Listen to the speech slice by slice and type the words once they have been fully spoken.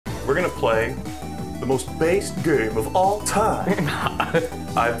we're gonna play the most based game of all time.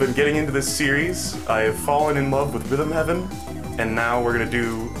 I've been getting into this series. I have fallen in love with Rhythm Heaven, and now we're gonna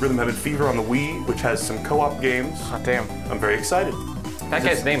do Rhythm Heaven Fever on the Wii, which has some co-op games. Hot damn. I'm very excited. That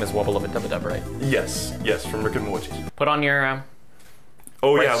guy's name is Wubba Lubba Dubba Dub, right? Yes, yes, from Rick and Morty. Put on your,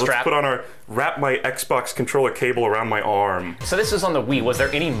 oh right yeah, strap. let's put on our, wrap my Xbox controller cable around my arm. So this is on the Wii. Was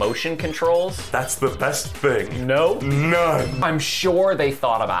there any motion controls? That's the best thing. No? None. I'm sure they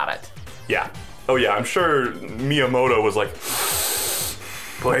thought about it. Yeah. Oh yeah, I'm sure Miyamoto was like,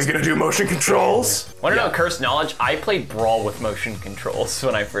 well, are you gonna do motion controls? Wanna know cursed knowledge? I played Brawl with motion controls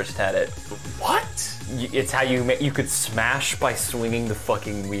when I first had it. What? It's how you could smash by swinging the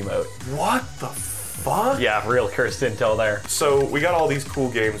fucking Wiimote. What the fuck? Yeah, real cursed intel there. So we got all these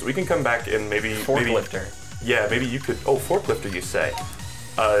cool games. We can come back and maybe... Forklifter. Yeah, maybe you could... Oh, Forklifter, you say.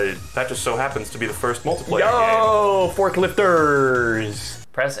 That just so happens to be the first multiplayer game. Yo, Forklifters!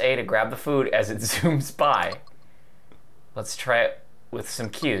 Press A to grab the food as it zooms by. Let's try it with some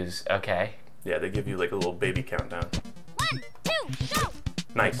cues, okay. Yeah, they give you like a little baby countdown. 1, 2, go!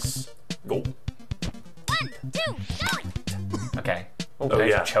 Nice. Go. 1, 2, go! Okay. Oh, Oh, did I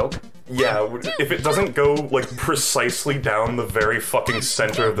yeah. just choke? Yeah, if it doesn't go like precisely down the very fucking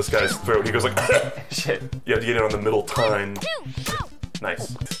center of this guy's throat, he goes like, Shit. you have to get it on the middle time. 2, go!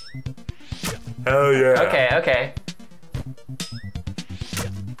 Nice. Hell yeah. Okay, okay.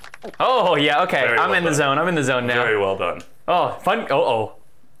 Oh, yeah, okay. Very I'm well in the done. zone. I'm in the zone now. Very well done. Oh, fun. Uh-oh.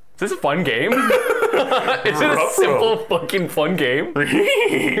 Is this a fun game? Is it a simple fucking fun game?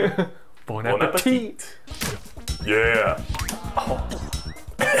 Bon appetit. Yeah. Oh.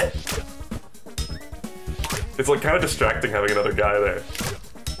 It's like kind of distracting having another guy there.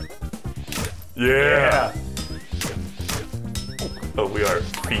 Yeah. Oh, we are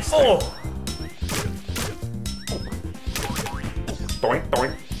feasting. Oh. Doink,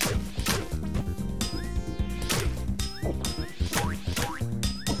 doink.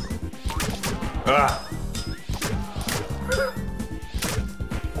 Ah.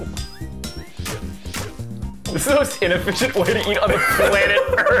 This is the most inefficient way to eat on the planet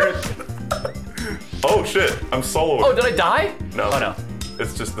Earth. Oh shit, I'm soloing. Oh, did I die? No. Oh, no.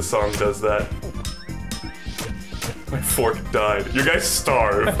 It's just the song does that. My fork died. Your guy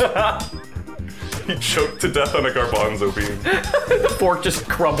starved. He choked to death on a garbanzo bean. The fork just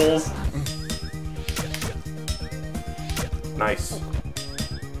crumbles. Nice.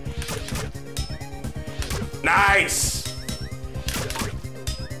 Nice!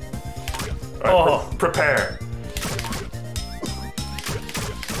 All right, prepare.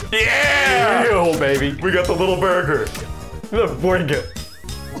 Yeah! Yo, baby. We got the little burger. The burger.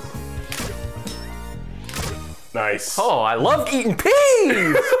 Nice. Oh, I love eating peas!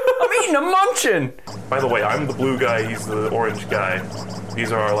 I'm eating a munchin! By the way, I'm the blue guy, he's the orange guy.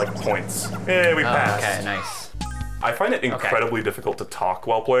 These are our, like, points. Yeah, we passed. Okay, nice. I find it incredibly difficult to talk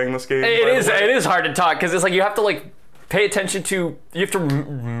while playing this game. It is hard to talk, because it's like you have to, like, pay attention to, you have to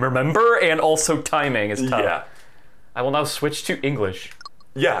remember, and also timing is tough. Yeah. I will now switch to English.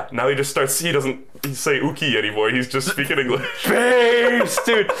 Yeah, now he just starts, he doesn't say uki anymore, he's just speaking English. Base,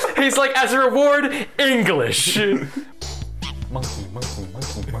 dude. He's like, as a reward, English. Monkey, monkey,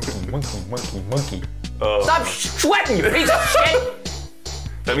 monkey, monkey, monkey, monkey, monkey. Stop sweating, you piece of shit!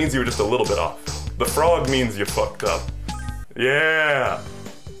 That means you were just a little bit off. The frog means you fucked up. Yeah!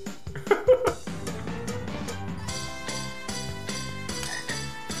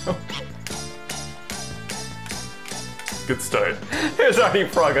 Good start. There's already a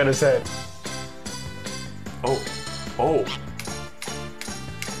frog on his head. Oh. Oh.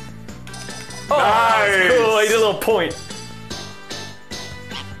 Oh, Nice. that's cool. He did a little point.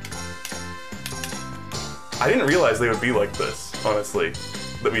 I didn't realize they would be like this, honestly.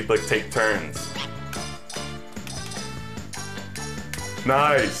 That we'd like take turns.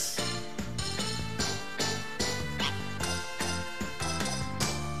 Nice.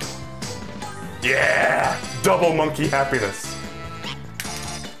 Yeah! Double monkey happiness.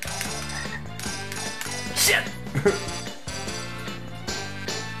 Shit.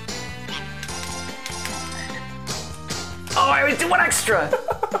 Oh, I was doing extra.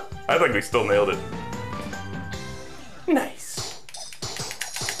 I think we still nailed it. Nice.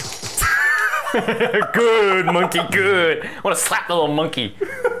 Good, monkey, good. I want to slap the little monkey.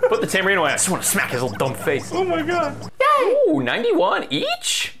 Put the tambourine away. I just want to smack his little dumb face. Oh my god. Yay! Ooh, 91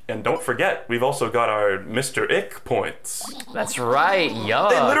 each? And don't forget, we've also got our Mr. Ick points. That's right, yeah.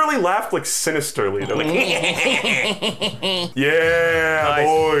 They literally laughed like sinisterly. They're like, yeah, Nice.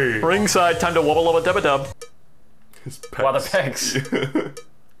 boy. Ringside, time to wubba lubba dubba dub. His While the pecs. pegs.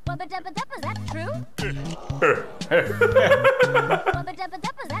 Wubba dubba dubba, is that true? Wubba dubba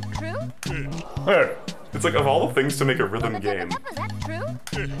dubba, is that true? It's like, of all the things to make a rhythm Wubba game, dubba dubba, is that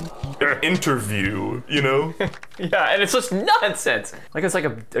true? an interview, you know? Yeah, and it's just nonsense. Like it's like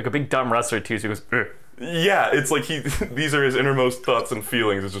a big dumb wrestler too. So he goes. Yeah, it's like these are his innermost thoughts and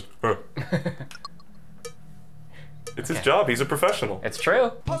feelings. It's just. It's his job. He's a professional. It's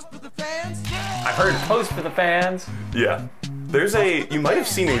true. Post for the fans. I've heard post for the fans. Yeah. There's you might have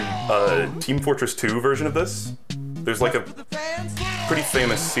seen a Team Fortress 2 version of this. There's like a The fans. pretty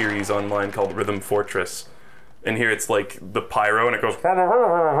famous series online called Rhythm Fortress. And here it's like the pyro and it goes,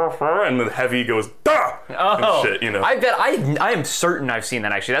 and the heavy goes, da! Oh, and shit, you know. I bet I am certain I've seen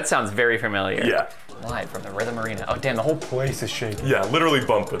that actually. That sounds very familiar. Yeah. Live from the Rhythm Arena. Oh damn, the whole place is shaking. Yeah, literally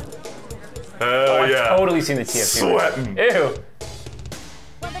bumping. Oh, I've yeah. totally seen the TFT. Sweating. Ew.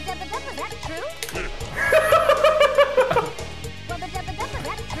 Wubba dubba dubba, is that true? Wubba dubba dubba, is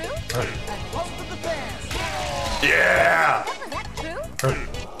that true? Post for the fans. Yeah! Dubba, is that true?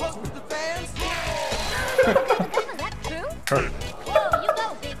 Post for the fans. Dubba, is that true? Whoa, you go,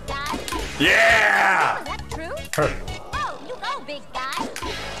 big guy. Yeah! Is that true? Whoa, you go, big guy.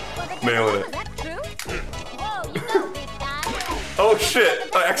 Wubba dubba Nailing dubba, it. is that true? Whoa, you go, big guy. Oh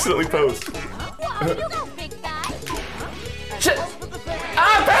shit! I accidentally posed. Whoa, you go, big guy. Shit. Post for the fans.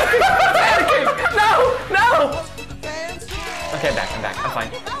 Ah, panicking! No, no. Post for the fans. Okay, I'm back. I'm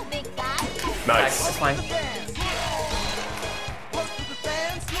fine. You go, big guy. Nice. It's fine. Fans. Post for the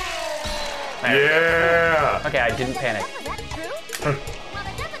fans. Yeah! Okay, I didn't panic. Is that true?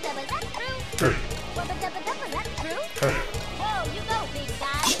 Wubba dubba dubba, is that true? Wubba dubba dubba, is that true? Whoa, you go, big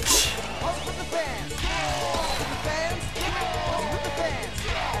guy. Post for the fans. Post for the fans. Post for the fans.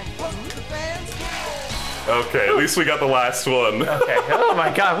 Post for the fans. Okay, at least we got the last one. Okay. Oh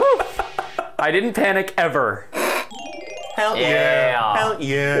my god. Woo. I didn't panic ever. Hell Yeah. Hell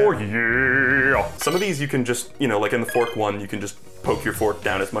yeah. Oh yeah. Some of these you can just, you know, like in the fork one, you can just poke your fork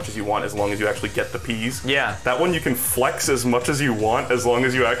down as much as you want as long as you actually get the peas. Yeah. That one you can flex as much as you want as long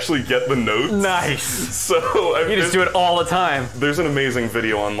as you actually get the notes. Nice. So I You just do it all the time. There's an amazing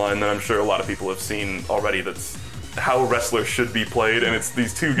video online that I'm sure a lot of people have seen already that's how wrestlers should be played, and it's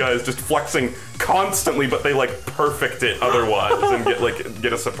these two guys just flexing constantly, but they like perfect it otherwise and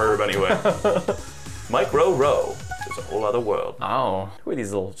get a superb anyway. Micro row is a whole other world. Oh, who are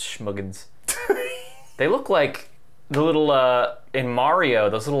these little schmuggins? They look like the little, in Mario,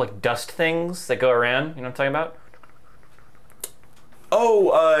 those little like dust things that go around. You know what I'm talking about?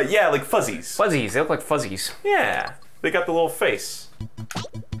 Oh, yeah, like fuzzies. Fuzzies. They look like fuzzies. Yeah, they got the little face.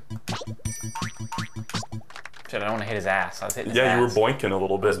 Shit, I don't want to hit his ass. I was hitting his Yeah, you were ass. boinking a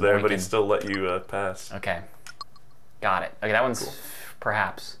little bit there, but he boinking. still let you pass. Okay. Got it. Okay, that one's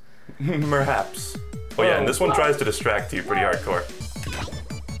perhaps. Perhaps. Oh yeah, and this one tries to distract you pretty hardcore.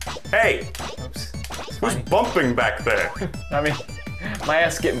 Hey, Oops. who's bumping back there? I mean, my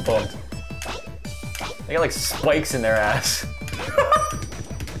ass getting bumped. They got like spikes in their ass.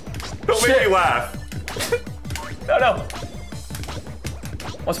 Don't make me laugh. No.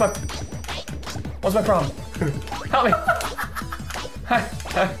 What's my problem? Help me.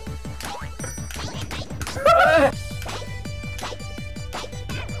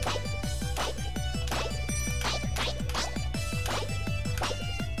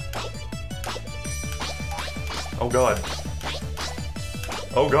 Oh god.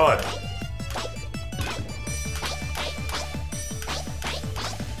 Oh god.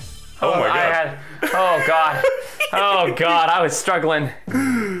 Oh my god. Oh god. Oh god, I was struggling.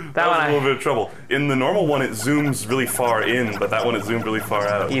 That was one a little bit of trouble. In the normal one, it zooms really far in, but that one it zoomed really far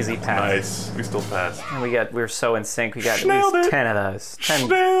out. Easy pass. Nice. We still passed. we're so in sync. We got at Nailed least it. 10 of those. 10.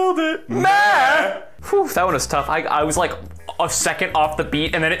 Nailed it. Whew, that one was tough. I was like a second off the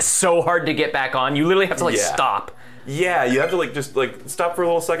beat, and then it's so hard to get back on. You literally have to like Yeah. stop. Yeah, you have to like just like stop for a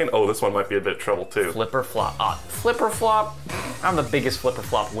little second. Oh, this one might be a bit of trouble too. Flipper flop. Flipper flop. I'm the biggest flipper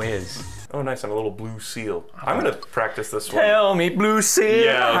flop whiz. Oh, nice. I'm a little blue seal. I'm gonna practice this one. Tell me, Blue Seal,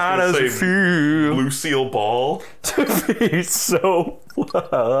 Yeah, I was how gonna does it say feel Blue seal ball. to be so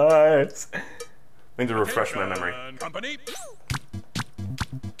wise? I need to refresh my memory. Company,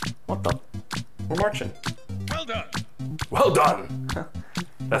 What the? We're marching. well done. Well done.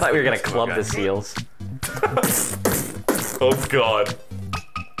 I thought we were gonna club the seals. Oh god.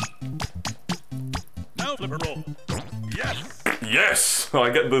 Now flipper roll. Yes. Yes. Oh,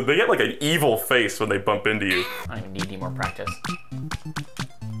 they get like an evil face when they bump into you. I don't even need any more practice.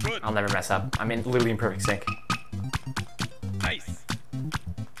 Good. I'll never mess up. I'm literally in perfect sync. Nice.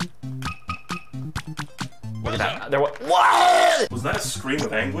 Look at Well that. done. There was. What? Was that a scream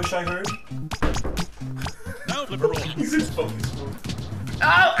of anguish I heard? Now flipper roll. He's in focus mode.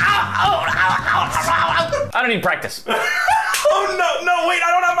 I don't need practice. Oh no, wait,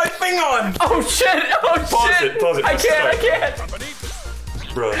 I don't have my thing on! Oh shit, Pause it. I can't.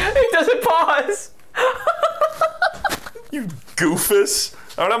 Bro. It doesn't pause. You goofus.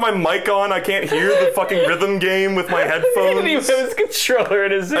 I don't have my mic on, I can't hear the fucking rhythm game with my He didn't even headphones. have his controller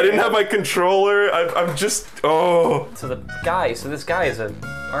in his hand. I didn't have my controller, I'm just, oh. So this guy is an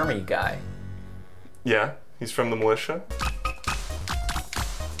army guy. Yeah, he's from the militia.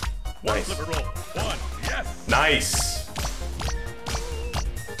 One Nice. flipper roll. One. Yes. Nice.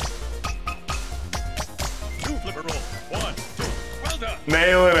 Two flipper roll. One, two. Well done.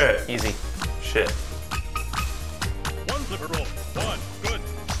 Nailing it. Easy. Shit. One flipper roll. One. Good.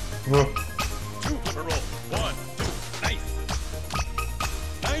 Two flipper roll. One, two. Nice.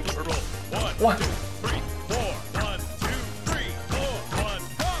 Nine flipper roll. One, What? 2, 3, 4. 1, 2, 3, 4. 1,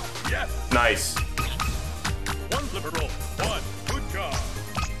 go. Yes. Nice. One flipper roll. One. Good job.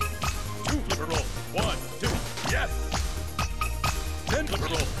 Two flipper roll. One, two. Yes. 10 flipper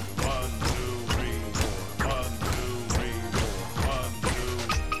roll. 1, 2, 3, 4. 1, 2, 3, 4. 1, 2.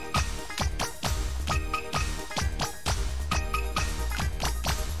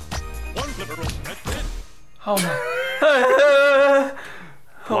 One flipper roll. That's it. Oh my.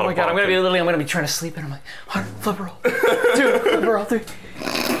 Oh my god, I'm gonna be trying to sleep and I'm like, one flipper roll. Two flipper roll, three.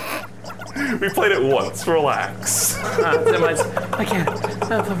 We played it once, relax. I can't.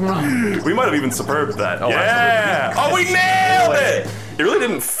 Flipper roll. We might have even superbed that. Oh, yeah! Oh, we nailed it! It really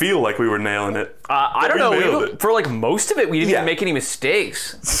didn't feel like we were nailing it. I don't We know. nailed it. For like most of it, we didn't Yeah. even make any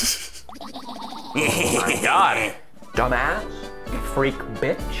mistakes. Oh my god. Dumbass. Freak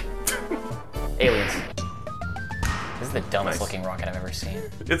bitch. Aliens. This is the dumbest looking rocket I've ever seen.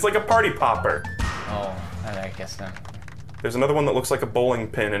 It's like a party popper. Oh, I guess not. There's another one that looks like a bowling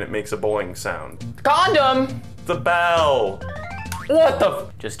pin and it makes a bowling sound. Condom! The bell! What the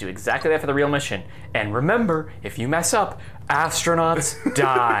f- Just do exactly that for the real mission. And remember, if you mess up, astronauts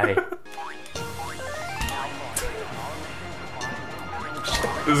die.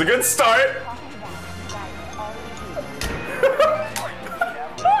 This is a good start.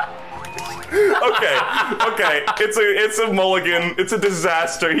 Okay, it's a mulligan. It's a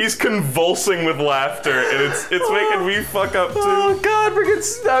disaster. He's convulsing with laughter, and it's making me fuck up too. Oh god, freaking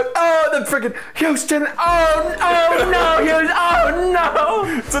stuck. Oh, the freaking Houston. Oh no, Houston. Oh no.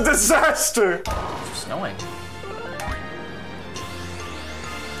 It's a disaster. It's snowing.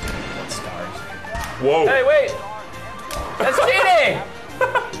 What stars? Whoa. Hey, wait. That's cheating.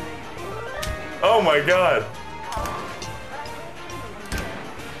 Oh my god.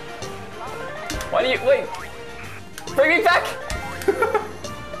 Why do you wait? Bring me back.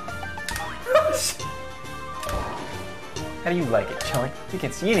 How do you like it, Chili? You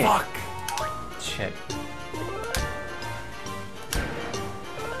can see it. Fuck. Shit.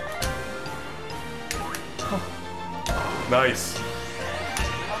 Nice.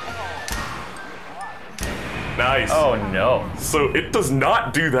 Nice. Oh no. So it does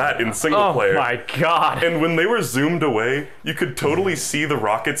not do that in single player. Oh my god. And when they were zoomed away, you could totally see the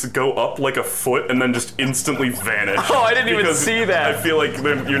rockets go up like a foot and then just instantly vanish. Oh, I didn't even Because see that. I feel like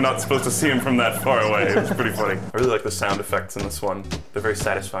you're not supposed to see them from that far away. It was pretty funny. I really like the sound effects in this one. They're very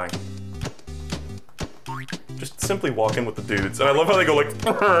satisfying. Just simply walk in with the dudes. And I love how they go like,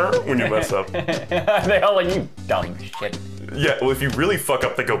 when you mess up. They all like, you dumb shit. Yeah, well, if you really fuck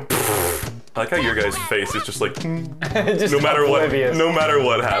up, they go, I like how your guy's face is just like, Just no matter what, oblivious. no matter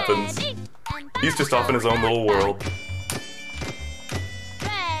what happens. He's just off in his own little world.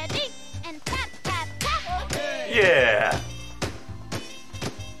 Ready and tap tap tap. Yeah.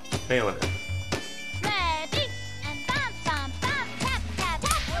 Nailing it. Ready and bum bum bum tap tap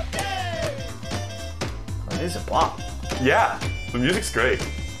tap. Oh, this is a bop. Yeah, the music's great.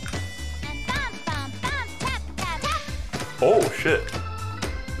 And bum bum bum tap tap tap. Oh shit.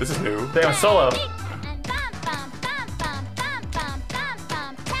 This is new. They have a solo. And bum bum bum bum bum bum bum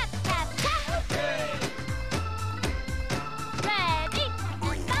bum tap tap tap. Ready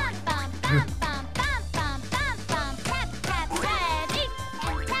and bum bum bum bum bum bum bum bum tap tap. Ready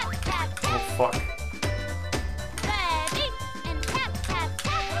and tap tap Oh tap. fuck. Ready and tap tap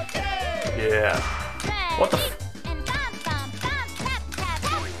tap. Yeah. What the f- And bum bum bum tap tap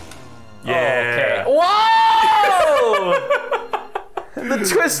tap. Yeah. Whoa! The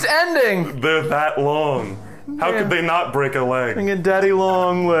twist ending. They're that long. How could they not break a leg? Get daddy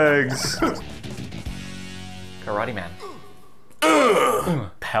long legs. Karate Man.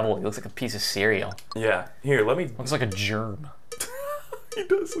 Pebble, he looks like a piece of cereal. Yeah. Here, let me. Looks like a germ. He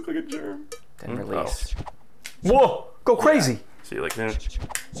does look like a germ. Didn't release. Whoa! Go crazy. See, like that.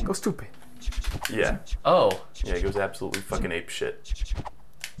 Go stupid. Yeah. Oh. Yeah, he goes absolutely fucking ape shit.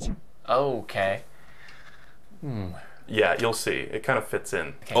 Okay. Yeah, you'll see. It kind of fits in.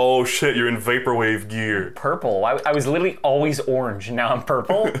 Okay. Oh shit, you're in vaporwave gear. Purple. I was literally always orange, and now I'm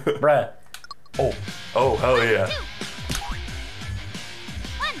purple? Bruh. Oh. Oh, hell yeah.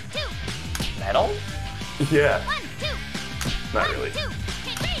 1, 2, Metal? Yeah. 1, 2, Not really. 2,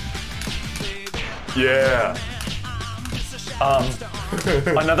 3. Yeah.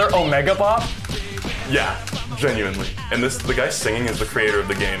 Another Omega Pop? Yeah, genuinely. And the guy singing is the creator of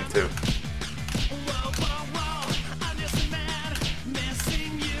the game, too.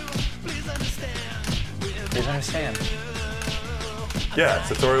 Please understand. Yeah,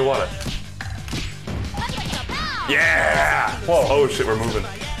 Satoru Iwata. Yeah! Whoa. Oh shit, we're moving.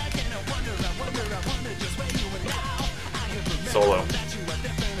 Solo.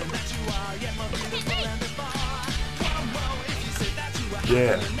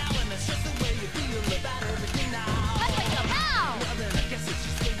 Yeah.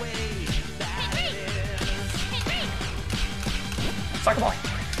 Soccer ball.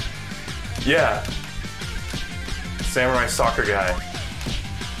 Yeah. Samurai soccer guy.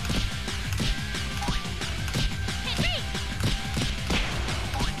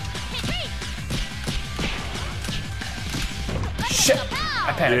 Shit.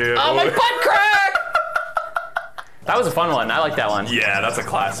 I panicked. Yeah, Oh, my boy. butt crack! That was a fun one. I like that one. Yeah, that's a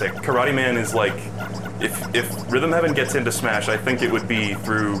classic. Karate Man is like, if Rhythm Heaven gets into Smash, I think it would be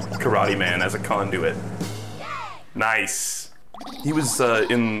through Karate Man as a conduit. Nice. He was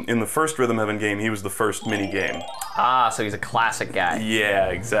in the first Rhythm Heaven game. He was the first mini game. Ah, so he's a classic guy. Yeah,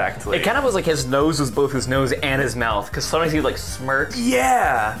 exactly. It kind of was like his nose was both his nose and his mouth, because sometimes he'd like smirk.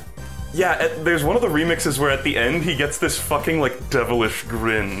 Yeah. Yeah, there's one of the remixes where at the end he gets this fucking like devilish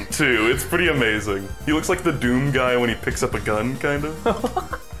grin too. It's pretty amazing. He looks like the Doom guy when he picks up a gun, kind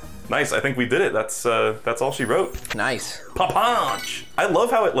of. Nice, I think we did it. That's all she wrote. Nice. Pa-punch! I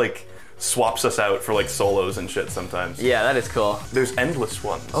love how it like swaps us out for like solos and shit sometimes. Yeah, that is cool. There's endless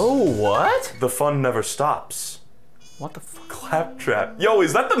ones. Oh, what? The fun never stops. What the fuck? Claptrap. Yo,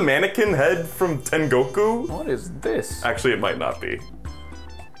 is that the mannequin head from Tengoku? What is this? Actually, it might not be.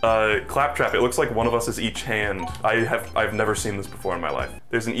 Claptrap, it looks like one of us is each hand. I've never seen this before in my life.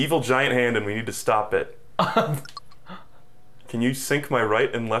 There's an evil giant hand and we need to stop it. Can you sync my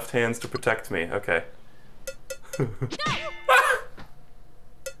right and left hands to protect me? Okay.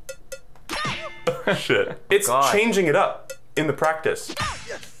 Shit. It's God. changing it up in the practice.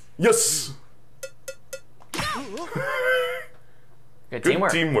 Yes! Good Good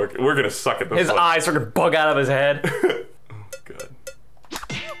teamwork. teamwork. We're gonna suck at this His one. eyes are gonna bug out of his head. Good.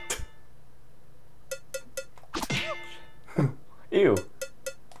 Ew.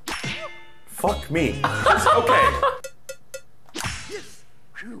 Fuck me. Okay.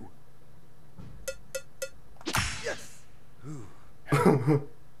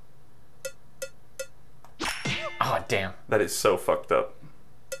 Oh, damn. That is so fucked up.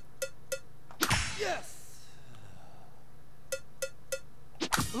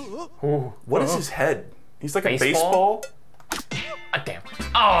 Ooh. What is his head? He's like Baseball? a baseball? Ah, damn.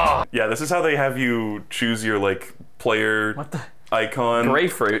 Oh! Yeah, this is how they have you choose your like player What the? icon.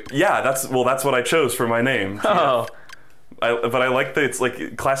 Grayfruit. Yeah, that's what I chose for my name. Oh. But I like that it's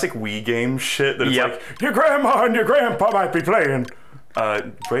like classic Wii game shit that it's Yep. like your grandma and your grandpa might be playing.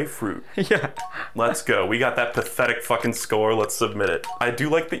 Grayfruit. Yeah. Let's go. We got that pathetic fucking score. Let's submit it. I do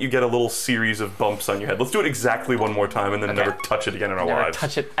like that you get a little series of bumps on your head. Let's do it exactly one more time and then never touch it again in our Never lives.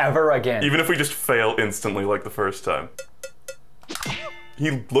 touch it ever again. Even if we just fail instantly like the first time.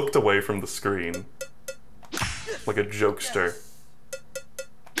 He looked away from the screen. Like a jokester.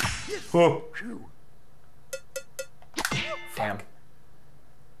 Oh. Damn.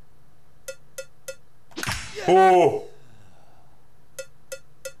 Oh.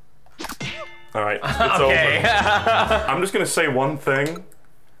 All right, it's Okay. over. I'm just gonna say one thing.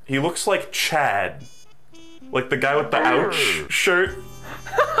 He looks like Chad, like the guy with the ouch shirt.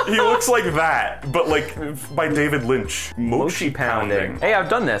 He looks like that, but like by David Lynch. Mochi pounding. Hey, I've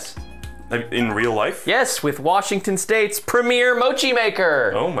done this. In real life? Yes, with Washington State's premier mochi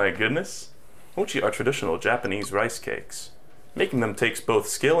maker. Oh my goodness. Mochi are traditional Japanese rice cakes. Making them takes both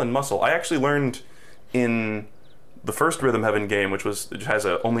skill and muscle. I actually learned in the first Rhythm Heaven game, which has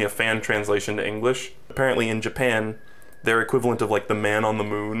only a fan translation to English. Apparently in Japan, their equivalent of like the man on the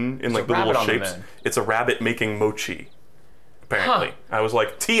moon in like the little shapes. It's a rabbit making mochi. Apparently. Huh. I was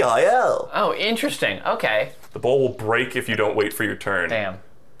like, TIL. Oh, interesting. Okay. The bowl will break if you don't wait for your turn. Damn.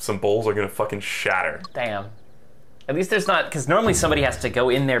 Some bowls are gonna fucking shatter. Damn. At least there's not, because normally somebody has to go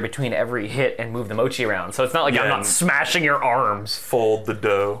in there between every hit and move the mochi around. So it's not like I'm not smashing your arms. Fold the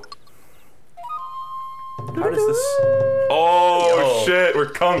dough. How does this? Oh shit, we're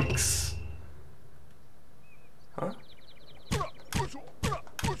kunks. Huh?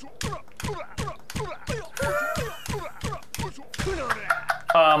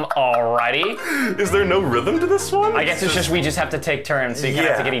 Alrighty. Is there no rhythm to this one? I guess it's just we just have to take turns, so you kind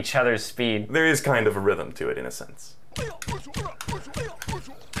of have to get each other's speed. There is kind of a rhythm to it in a sense.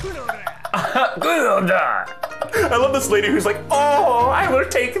 I love this lady who's like, oh, I will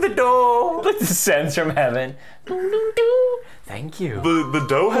take the dough. Like descends from heaven. Thank you. The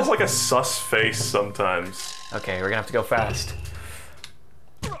dough has like a sus face sometimes. Okay, we're gonna have to go fast.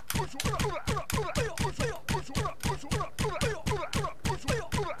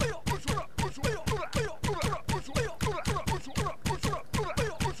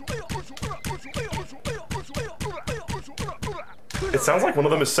 It sounds like one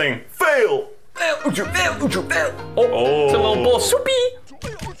of them is saying, fail! Oh, it's a little bowl of soupy.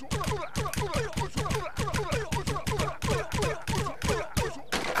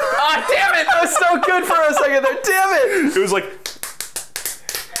 Ah, damn it! That was so good for a second there. Damn it! It was like,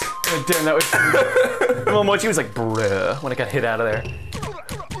 Oh, damn, that was. Well, Mochi was like, bruh, when it got hit out of there.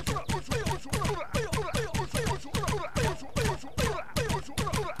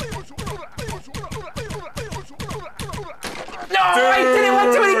 No, I did it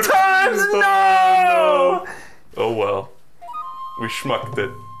one too many times. No! oh well. We schmucked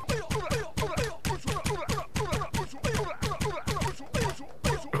it.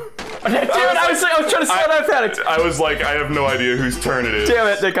 Damn it, I was trying to slow down panic. I was like, I have no idea whose turn it is. Damn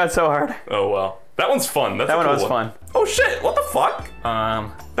it, that got so hard. Oh well. That one's fun. That's That a one cool was fun. Oh shit, what the fuck?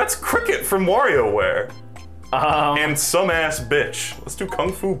 That's Cricket from WarioWare. And some ass bitch. Let's do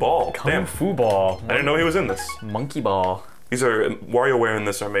Kung Fu Ball. Damn. Kung Fu Ball. I didn't know he was in this. Monkey Ball. These are, WarioWare and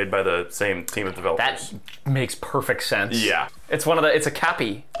this are made by the same team of developers. That makes perfect sense. Yeah. It's one of the, it's a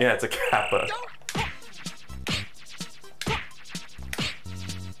cappy. Yeah, it's a kappa.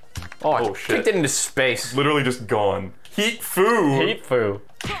 Oh, I Oh, shit. kicked it into space. Literally just gone. Heat Foo. Heat Foo.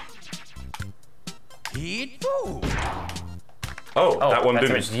 Heat food. Oh, that one that's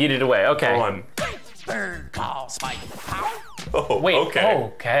didn't. just yeeted away. Okay. One. Bird call spike. Pow. Oh, Wait. okay.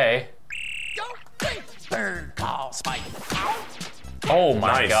 Okay. Bird call spike. Pow. Oh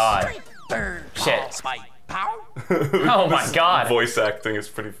my Nice. god. Bird Shit. call spike. Pow. Oh my god. Voice acting is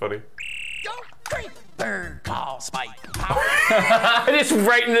pretty funny. Bird call spike. Pow. Just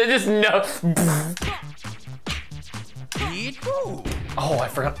right in the, just no. Heat food. Oh, I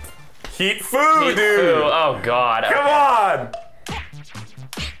forgot. Heat Foo, Heat dude. Foo. Oh god. Come on.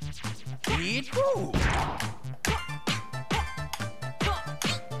 Heat food.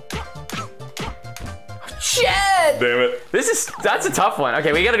 Shit! Damn it. That's a tough one.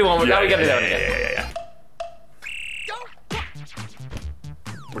 Okay, we gotta do one more. Now we gotta do that one again. Yeah.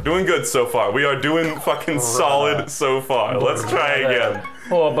 We're doing good so far. We are doing fucking solid so far. Let's try again.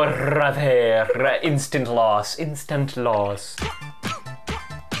 Oh, brother. Instant loss. Instant loss.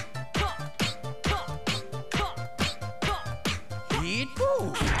 Heat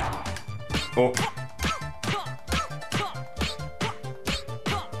food. Oh,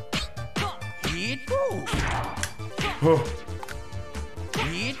 Heat food. oh.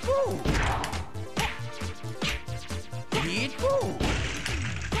 Heat food. Heat food.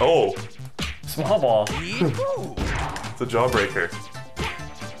 Oh, Small ball. Heat food. it's a jawbreaker.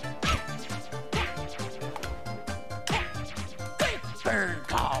 Bird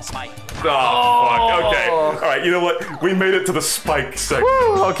call spike. Oh, fuck. Okay. All right, you know what? We made it to the spike segment.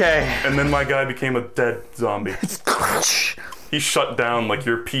 Okay. And then my guy became a dead zombie. He shut down like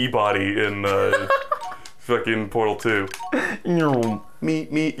your Peabody in fucking Portal 2.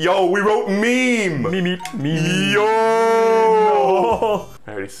 Me. Yo, we wrote meme! Me. Yo!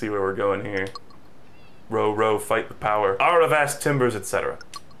 I already see where we're going here. Row, fight the power. Hour of vast timbers, etc.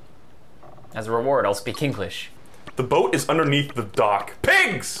 As a reward, I'll speak English. The boat is underneath the dock.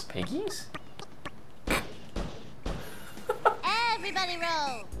 Pigs! Piggies? Everybody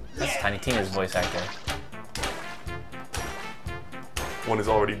roll. That's Tiny Tina's voice actor. One is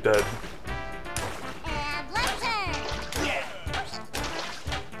already dead. And left turn.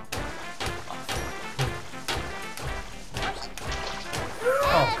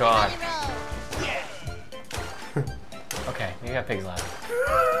 Oh god. Roll. Okay, you got pigs left.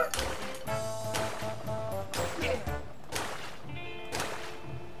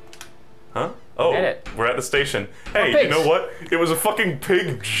 Huh? Oh, Did it. we're at the station. Hey, pigs. you know what? It was a fucking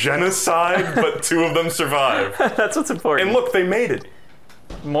pig genocide, but 2 of them survived. That's what's important. And look, they made it.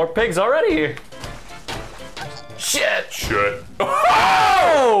 More pigs already here. Shit! Shit.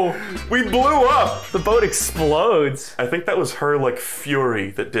 Oh! We blew up! The boat explodes. I think that was her, like,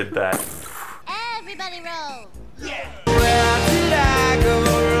 fury that did that. Everybody Everybody roll.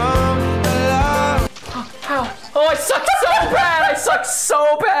 Oh, I suck so bad! I suck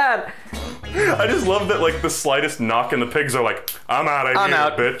so bad! I just love that, like, the slightest knock and the pigs are like, I'm out of here,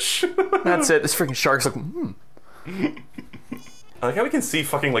 out. bitch. That's it. This freaking shark's like, I like how we can see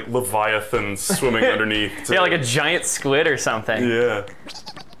fucking, like, leviathans swimming underneath. Yeah, like a giant squid or something. Yeah.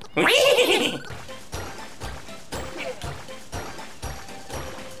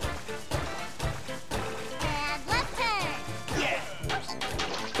 And left turn.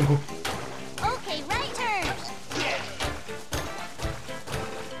 Okay, right turn.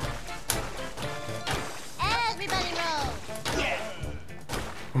 Everybody roll.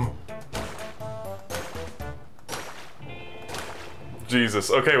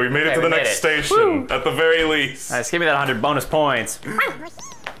 Jesus. Okay, we made it Okay, to the we made next it. station, Woo. at the very least. Nice, give me that 100 bonus points.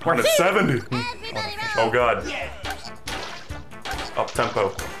 170. Everybody roll. Oh, God. Up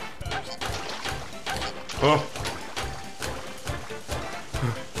tempo. Oh.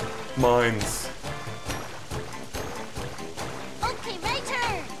 Mines. Okay, right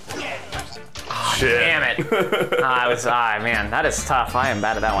turn. Shit. Damn it. Man, that is tough. I am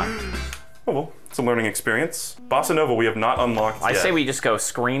bad at that one. Oh, well, it's a learning experience. Bossa Nova, we have not unlocked I yet. say we just go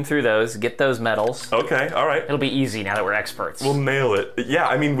screen through those, get those medals. Okay, all right. It'll be easy now that we're experts. We'll nail it. Yeah,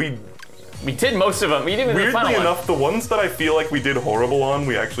 I mean, we We did most of them. We didn't even the final weirdly one. enough, the ones that I feel like we did horrible on,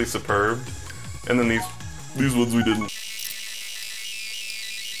 we actually superbed, and then these ones we didn't.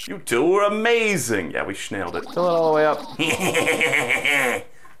 You two were amazing. Yeah, we nailed it. Fill it all the way up.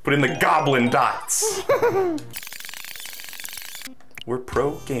 Put in the goblin dots. We're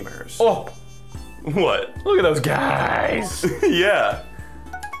pro gamers. Oh, What? look at those guys. Yeah.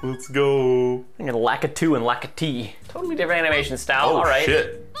 Let's go. I'm gonna lack a 2 and lack a T. Totally different animation style. Oh all right.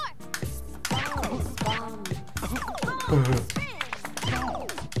 shit.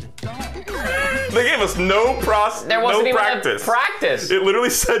 They gave us no There wasn't even practice. a practice. It literally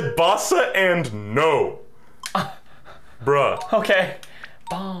said bossa and no. Bruh. Okay.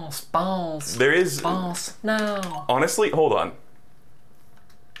 Balls, balls, There is, balls. No. honestly, hold on.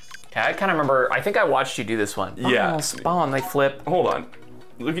 Okay, I kind of remember. I think I watched you do this one. Yeah. Balls, ball, and they flip. Hold on.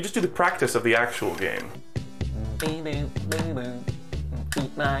 We can just do the practice of the actual game. Eat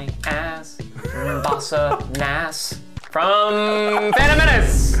my ass. Bossa Nass. From Phantom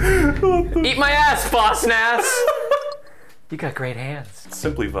Menace. Eat my ass, Boss Nass. You got great hands.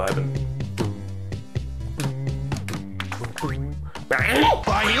 Simply vibing.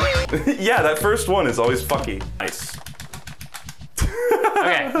 Yeah, that first one is always fucky. Nice.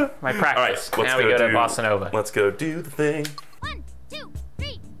 Okay, my practice. All right, now we go to Bossa Nova. Let's go do the thing. 1, 2,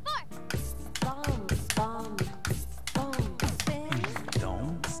 3, 4.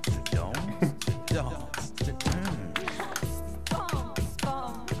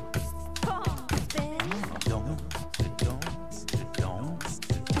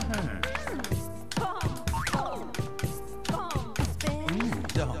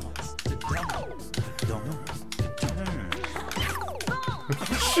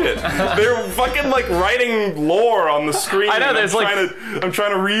 Shit, they're fucking like writing lore on the screen. I know, and there's I'm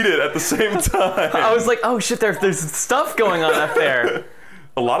trying to read it at the same time. I was like, oh shit, there's stuff going on up there.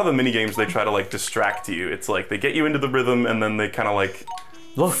 A lot of the mini games they try to like distract you. It's like they get you into the rhythm and then they kind of like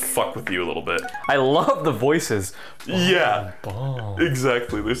fuck with you a little bit. I love the voices. Yeah,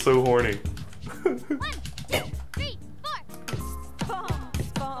 exactly. They're so horny. 1, 2, 3, 4.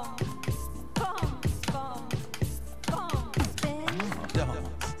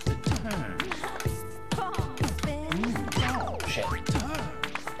 Shit.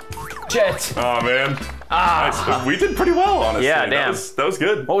 Jet. Oh man. Nice. We did pretty well, honestly. Yeah, damn. That was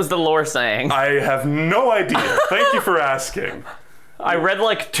good. What was the lore saying? I have no idea. Thank you for asking. I read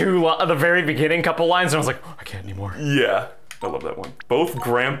like the very beginning couple lines and I was like, oh, I can't anymore. Yeah, I love that one. Both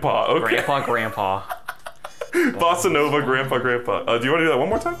grandpa. Okay. Grandpa. Bossa Nova, grandpa. Do you want to do that one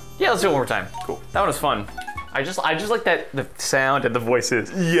more time? Yeah, let's do it one more time. Cool. That one was fun. I just like the sound and the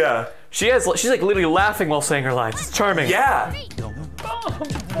voices. Yeah. She's like literally laughing while saying her lines. It's charming. Yeah.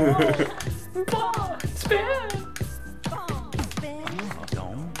 Spin.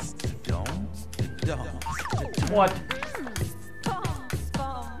 What?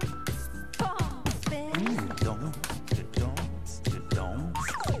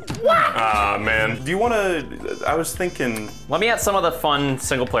 Ah, man. Do you want to? I was thinking. Let me at some of the fun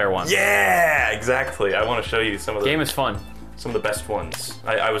single player ones. Yeah, exactly. I want to show you some of the Game is fun. some of the best ones.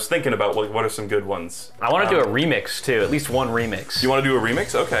 I was thinking about what are some good ones. I want to do a remix too. At least one remix. You want to do a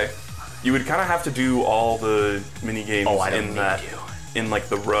remix? Okay. You would kind of have to do all the mini games in need that to. in like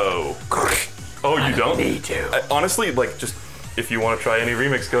the row. Oh, you don't? Need to. Honestly, like just if you want to try any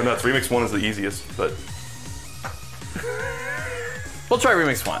remix, go nuts. Remix 1 is the easiest, but... We'll try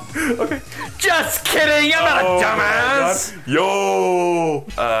remix 1. Okay. Just kidding, I'm not a dumbass! Yo!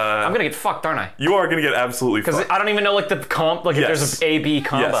 I'm gonna get fucked, aren't I? You are gonna get absolutely fucked. Because I don't even know like the comp, like if there's an A-B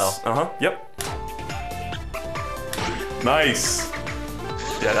combo. Yes. Yep. Nice.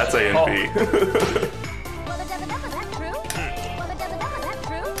 Yeah, that's A and B. Well, that true? Well, that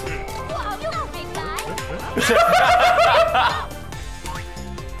true? Whoa, you go, big guy.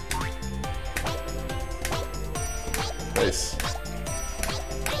 Nice.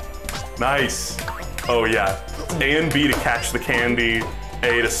 Nice. Oh yeah. A and B to catch the candy.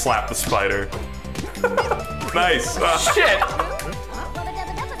 A to slap the spider. Nice. Shit! Well, that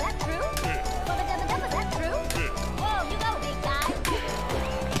true? Well, that true? Whoa, you go, big guy.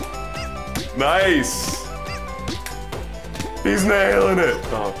 Nice. He's nailing it.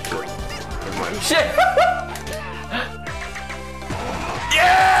 Oh shit. Never mind. Shit!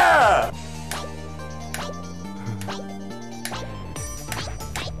 Yeah!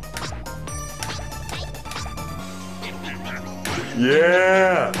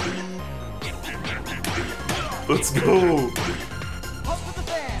 Yeah! Let's go!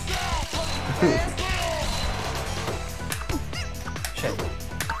 Shit.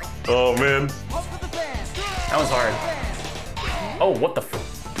 Oh man. That was hard. Oh, what the f-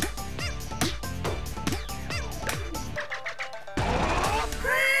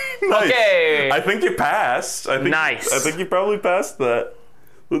 Nice. Okay. I think you passed. I think, Nice. I think you probably passed that.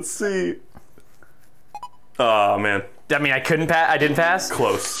 Let's see. Oh man. I mean, I couldn't pass. I didn't pass.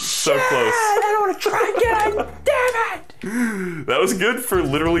 Close. So close. I don't want to try again. Damn it! That was good for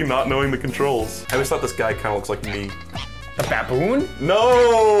literally not knowing the controls. I always thought this guy kind of looks like me. A baboon?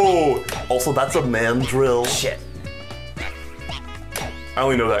 No! Also, that's a mandrill. Shit. I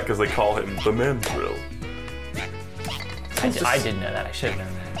only know that because they call him the mandrill. I didn't know that. I should have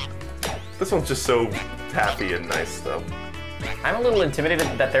known that. This one's just so happy and nice, though. I'm a little intimidated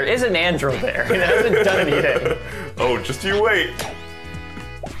that there is an andro there. It hasn't done anything. Oh, just you wait.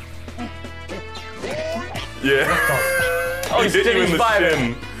 Yeah. Oh, He hit you in the five.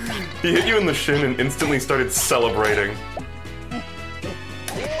 shin. He hit you in the shin and instantly started celebrating.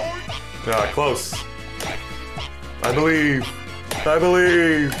 Ah, close. I believe. I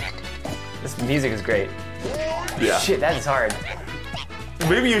believe. This music is great. Yeah. Shit, that is hard.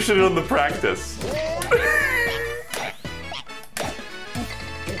 Maybe you should have done the practice.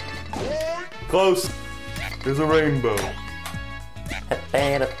 Close. There's a rainbow.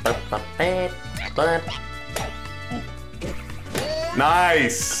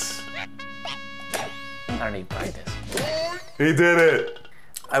 Nice. I don't need practice. He did it.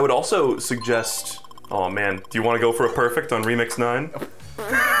 I would also suggest. Oh man, do you want to go for a perfect on Remix 9?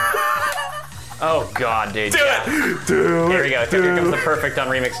 Oh god, dude. Do it! Do Here it! we go. Here comes the perfect on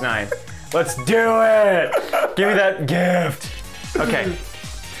Remix 9. Let's do it! Give me that gift! Okay.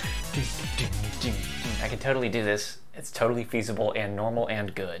 I can totally do this. It's totally feasible and normal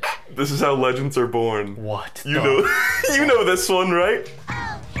and good. This is how legends are born. What? You know, you know this one, right?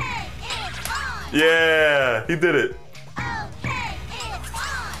 Okay, it's on. Yeah, he did it.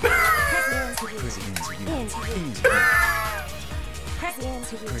 Okay, it's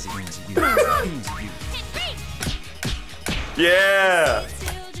Yeah.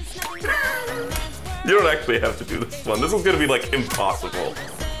 You don't actually have to do this one. This is gonna be like impossible.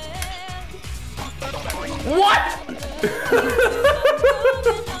 What?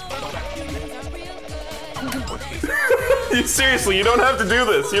 Seriously, you don't have to do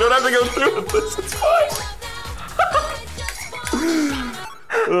this. You don't have to go through with this. It's fine.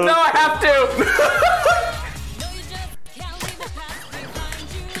 No, I have to!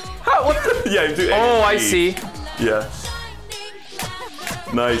 How, what the? Yeah, you do A Oh, and I B. see. Yeah.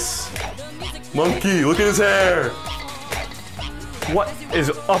 Nice. Monkey, look at his hair. What is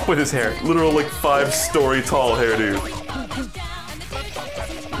up with his hair? Literal like 5-story tall hairdo.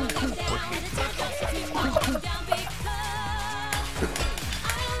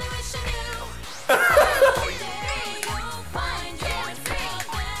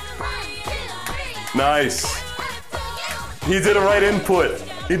 Nice. He did a right input.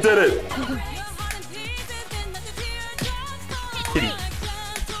 He did it. Kitty.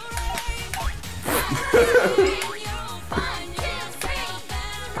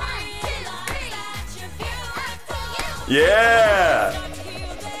 Yeah.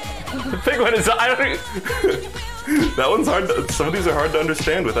 The big one is. I don't. That one's hard. Some of these are hard to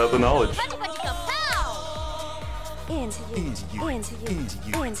understand without the knowledge.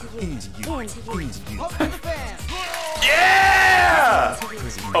 Yeah!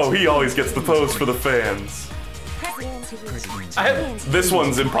 Oh, he always gets the pose for the fans. This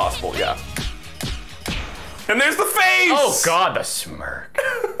one's impossible, yeah. And there's the face! Oh god, the smirk.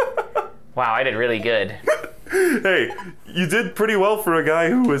 Wow, I did really good. Hey, you did pretty well for a guy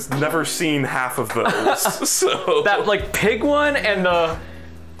who has never seen half of those. So That like pig one and the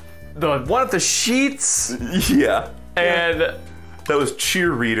one with the sheets yeah. and That was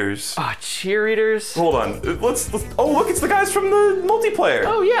cheerleaders. cheerleaders. Hold on. Let's. Oh, look, it's the guys from the multiplayer.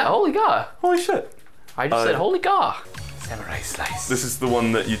 Oh yeah, holy god. Holy shit. I just said holy god. Samurai slice. This is the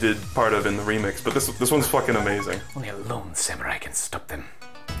one that you did part of in the remix, but this one's fucking amazing. Only a lone samurai can stop them.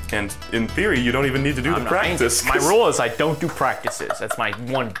 And in theory, you don't even need to do the practice. My rule is I don't do practices. That's my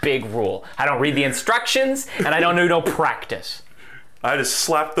one big rule. I don't read the instructions, and I don't do no practice. I just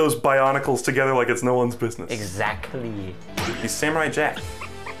slapped those bionicles together like it's no one's business. Exactly. He's Samurai Jack.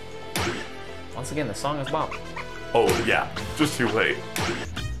 Once again, the song is Bob. Oh, yeah. Just too late.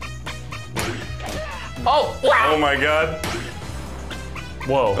 Oh, wow. Oh my god.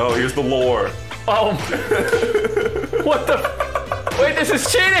 Whoa. Oh, here's the lore. Oh. What the? Wait, this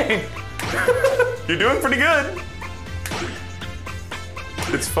is cheating. You're doing pretty good.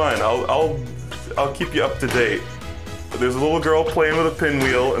 It's fine. I'll keep you up to date. There's a little girl playing with a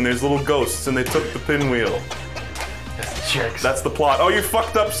pinwheel, and there's little ghosts, and they took the pinwheel. That's jerks. That's the plot. Oh, you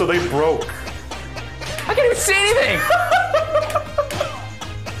fucked up, so they broke. I can't even see anything.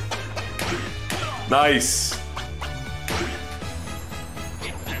 Nice.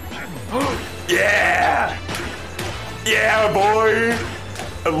 Yeah! Yeah, boy!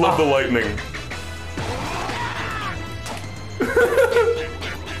 I love the lightning.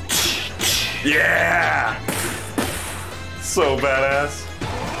 Yeah! So badass.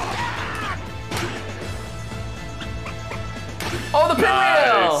 Oh, the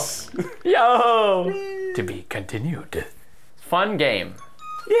pinwheel! Nice. Yo! To be continued. Fun game.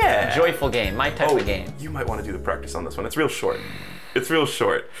 Yeah. Joyful game. My type of game. You might want to do the practice on this one. It's real short. It's real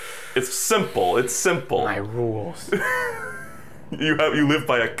short. It's simple. It's simple. My rules. You live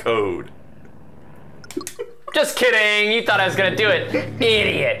by a code. Just kidding. You thought I was gonna do it.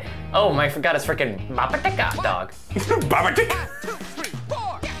 Idiot. Oh, I forgot it's freaking Babatika dog. Babatik. 2, 3,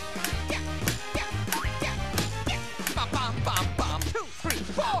 4. Bum, bum, bum, bum. 2, 3,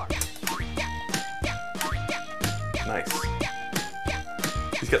 4. Nice.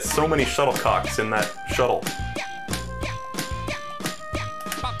 He's got so many shuttlecocks in that shuttle.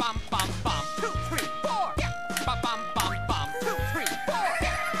 Bum, bum, bum, bum. 2, 3, 4. Bum, bum, bum, bum. 2, 3,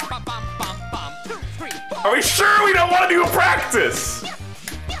 4. Bum, bum, bum, bum. 2, 3, 4. Are we sure we don't want to do a practice?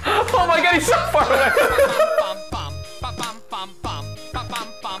 Oh my god, he's so far away. Bum, bum, bum, bum, bum, bum. Bum, bum,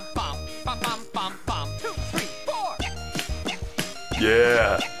 bum, bum. Bum, bum, bum, bum. 2, 3, 4.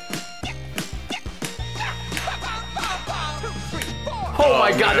 Yeah. Bum, bum, bum. 2, 3, 4. Oh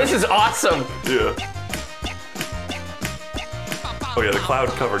my god, man. this is awesome. Yeah. Oh yeah, the cloud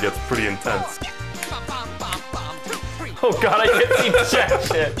cover gets pretty intense. Bum, bum, bum, bum. 2, 3, 4. Oh god, I can't see jack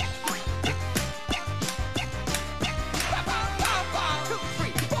shit.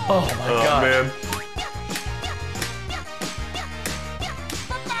 Oh my Oh god. man.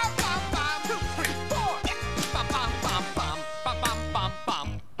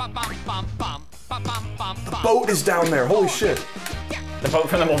 The boat is down there. Holy shit. The boat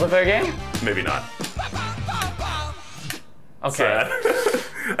from the multiplayer game? Maybe not. Okay. Sad.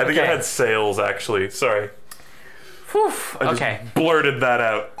 I think Okay. it had sails actually. Sorry. Whew. I just Okay. blurted that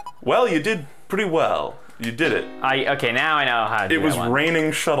out. Well, you did pretty well. You did it. Okay, now I know how to do It was that one.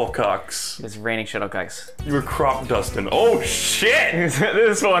 raining shuttlecocks. It's raining shuttlecocks. You were crop dusting. Oh shit!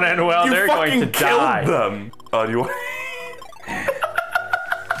 This won't end well. You They're fucking going to killed die. them. Oh, do you want?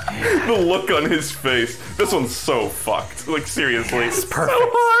 The look on his face. This one's so fucked. Like seriously, it's perfect. so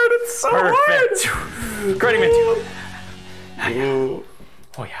hard. It's so Perfect. hard. Great Ooh.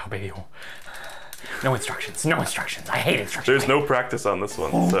 Oh yeah, baby. No instructions. No instructions. I hate instructions. There's no practice on this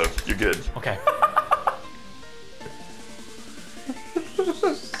one, so you're good. Okay.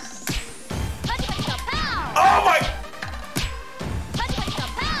 Oh my!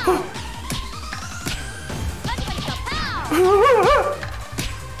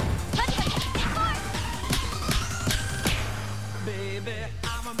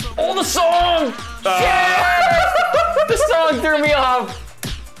 Oh, the song! The song threw me off.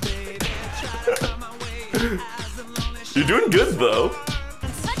 You're doing good though.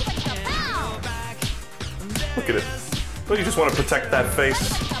 Look at it. Don't you just want to protect that face?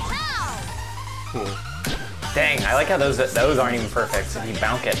 Dang, I like how those aren't even perfect. So you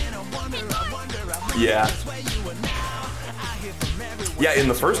bounce it. Yeah. Yeah, in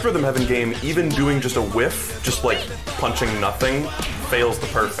the first Rhythm Heaven game, even doing just a whiff, just like punching nothing, fails the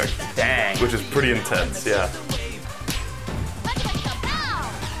perfect. Dang. Which is pretty intense, yeah.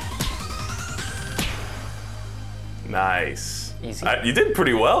 Nice. Easy. You did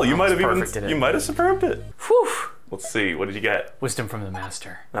pretty well. You might have perfect, didn't it? you might have superbed it. Whew. Let's see. What did you get? Wisdom from the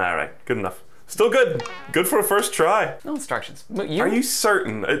master. All right. Good enough. Still good. Good for a first try. No instructions. Are you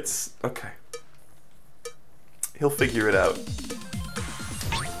certain? It's okay. He'll figure it out.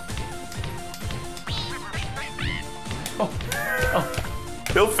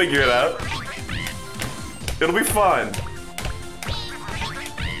 He'll figure it out. It'll be fine.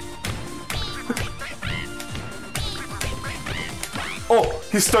 Oh,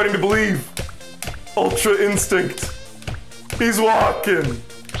 he's starting to believe. Ultra instinct. He's walking.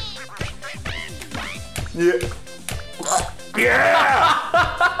 Yeah.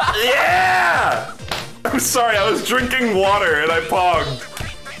 Yeah! Yeah! I'm sorry, I was drinking water and I pogged.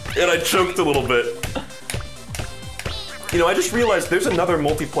 And I choked a little bit. You know, I just realized there's another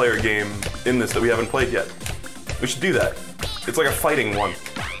multiplayer game in this that we haven't played yet. We should do that. It's like a fighting one.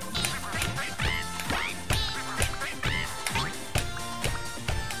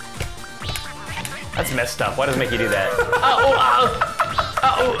 That's messed up. Why does it make you do that?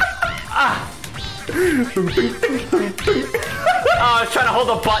 Oh, I was trying to hold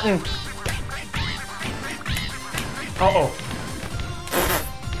a button. Uh-oh.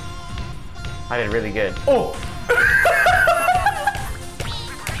 I did really good. Oh!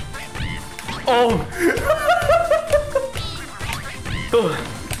 Oh!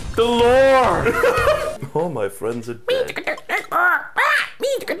 The lore! All my friends are dead.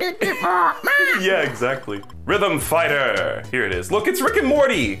 Yeah, exactly. Rhythm Fighter. Here it is. Look, it's Rick and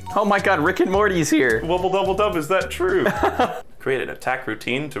Morty. Oh my god, Rick and Morty's here. Wubble double dub, is that true? Create an attack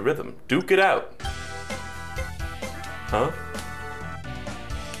routine to rhythm. Duke it out. Huh?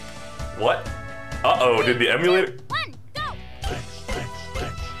 What? Uh-oh, did the emulator... One, go!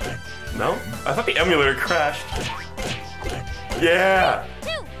 No? I thought the emulator crashed. Yeah! 2,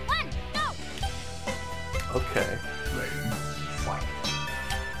 1, go! Okay.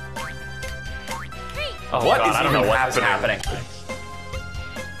 Oh What god, is I don't know even what is happening? happening.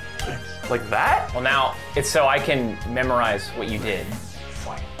 Like that? Well now, it's so I can memorize what you did.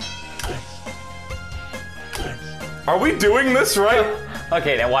 Are we doing this right?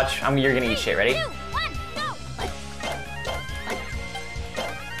 Okay, now watch. You're gonna eat shit. Ready? 2, 1,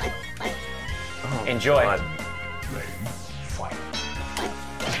 go! Enjoy. God.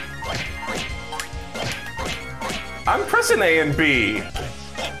 I'm pressing A and B.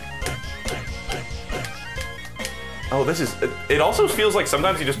 Oh, this is... It also feels like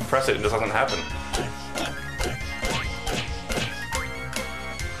sometimes you just press it and it just doesn't happen.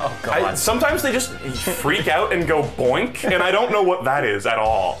 Oh god. Sometimes they just freak out and go boink, and I don't know what that is at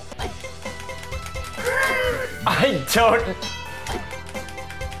all. I don't.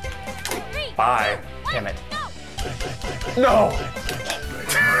 3, Bye. Damn it. go! No.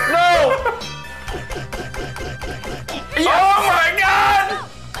 No. Oh my god!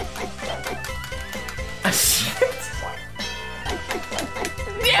 Shit.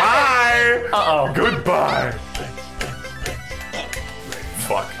 Bye! Uh-oh. Goodbye!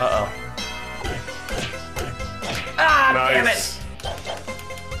 Fuck. Uh-oh. Ah, damn it. Nice.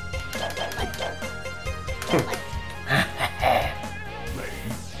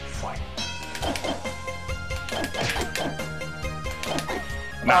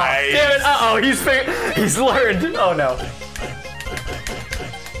 Nice. Damn it. Uh-oh. He's learned. Oh no.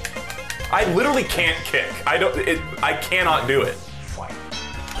 I literally can't kick. I cannot do it.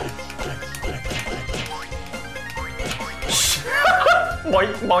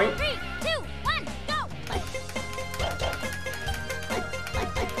 Boink, boink. 3, 2, 1, go!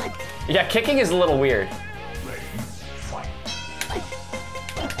 Yeah, kicking is a little weird.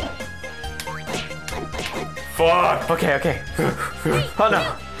 Fuck. Okay, okay. Oh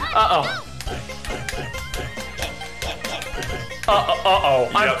no. Uh-oh. Uh-oh.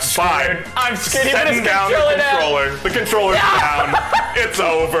 I'm Yep, scared. fine. I'm scared. He's Setting gonna down the control it now. controller. The controller's down. It's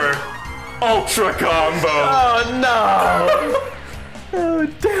over. Ultra combo. Oh no. Oh,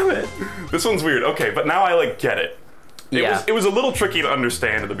 damn it. This one's weird. Okay, but now I like get it. It was a little tricky to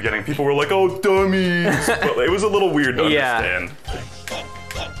understand at the beginning. People were like, "Oh, dummies," but it was a little weird to Yeah. understand.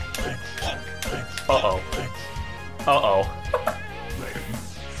 Uh-oh. Uh-oh.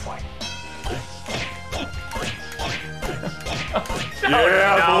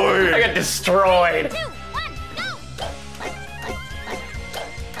 Yeah, No, boy. I got destroyed. 2, 1, go!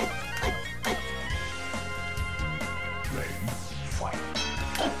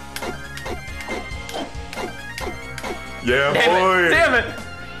 Yeah, Damn boy. it. Damn it.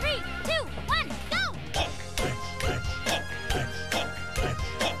 3, 2, 1, go!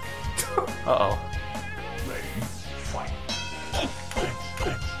 Uh-oh.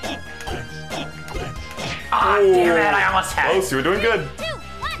 Ah, damn it! I almost had Close, it. you were doing good. 2,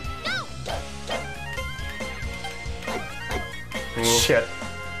 1, go! Shit.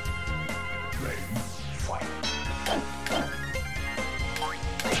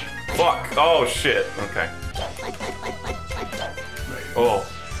 Fuck. Oh shit. Okay. Oh.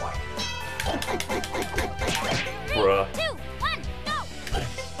 Bruh. 2, 1, go!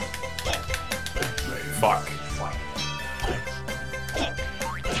 Fuck. 2,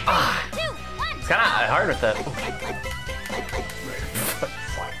 1, It's kind of hard with that.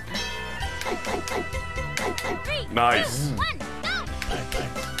 3, Nice. 1, go!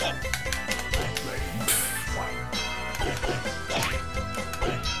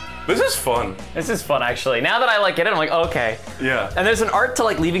 This is fun. This is fun, actually. Now that I like get it, I'm like, okay. Yeah. And there's an art to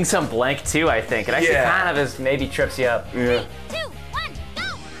like leaving some blank too. I think it actually Yeah. kind of is maybe trips you up. Yeah. 2, 1, go!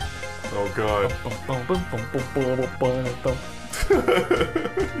 Oh god.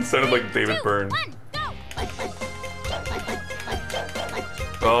 He sounded like David 2, Byrne. 1, go!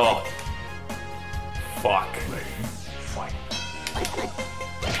 Oh. Fuck.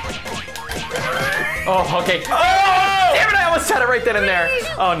 Oh, okay. Oh! Damn it! I almost had it right then and there.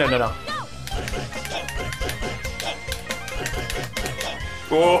 Oh no.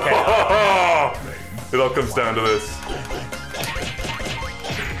 Oh. It all comes down to this.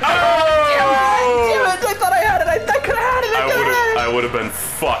 Oh! Damn it! I thought I had it. I could have had it. I would have been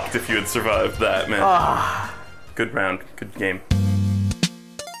fucked if you had survived that, man. Good round. Good game.